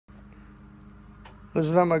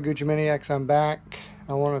Listen up, my Gucci Maniacs. I'm back.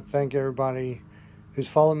 I want to thank everybody who's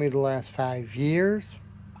followed me the last 5 years.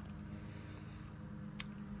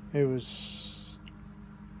 This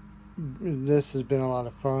has been a lot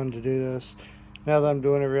of fun to do this. Now that I'm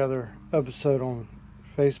doing every other episode on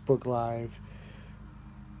Facebook Live,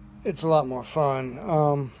 it's a lot more fun.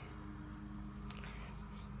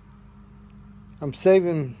 I'm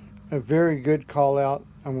saving a very good call out.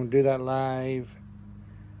 I'm going to do that live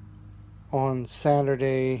on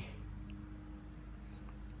Saturday,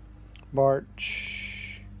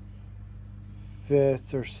 March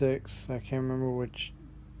 5th or 6th. I can't remember which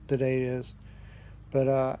the date is.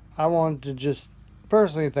 But I wanted to just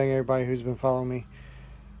personally thank everybody who's been following me.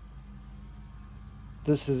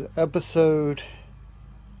 This is episode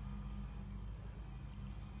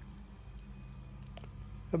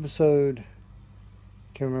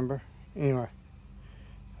can't remember. Anyway,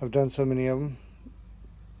 I've done so many of them.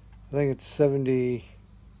 I think it's 73.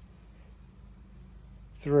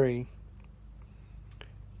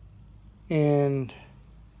 And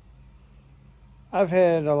I've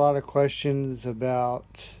had a lot of questions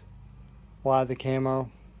about why the camo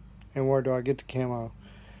and where do I get the camo.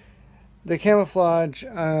 The camouflage,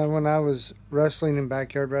 when I was wrestling in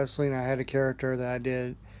backyard wrestling, I had a character that I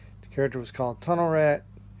did. The character was called Tunnel Rat,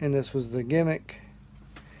 and this was the gimmick.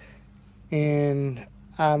 And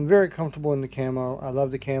I'm very comfortable in the camo. I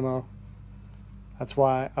love the camo. That's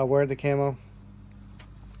why I wear the camo.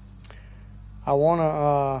 I want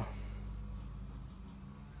to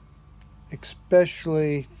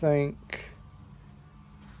especially thank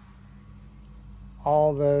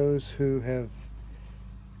all those of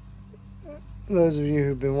you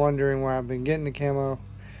who've been wondering where I've been getting the camo.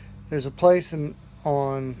 There's a place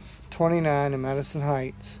on 29 in Madison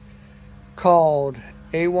Heights called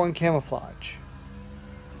A1 Camouflage.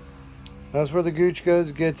 That's where the Gooch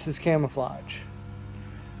gets his camouflage.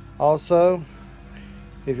 Also,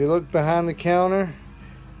 if you look behind the counter,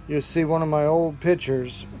 you'll see one of my old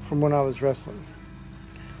pictures from when I was wrestling.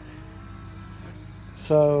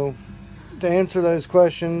 So, to answer those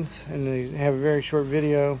questions, and to have a very short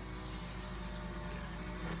video,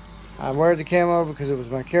 I wear the camo because it was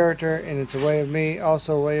my character, and it's a way of me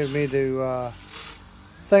to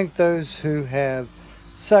thank those who have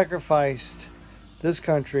sacrificed this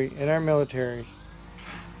country and our military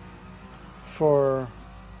for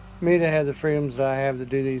me to have the freedoms that I have to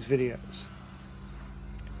do these videos.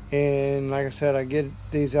 And like I said, I get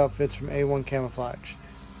these outfits from A1 Camouflage.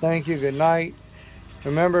 Thank you. Good night.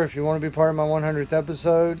 Remember, if you want to be part of my 100th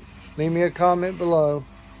episode, leave me a comment below.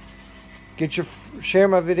 Share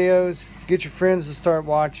my videos. Get your friends to start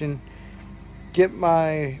watching. Get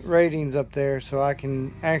my ratings up there so I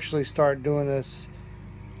can actually start doing this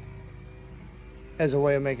as a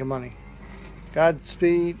way of making money.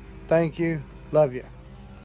 Godspeed. Thank you. Love you.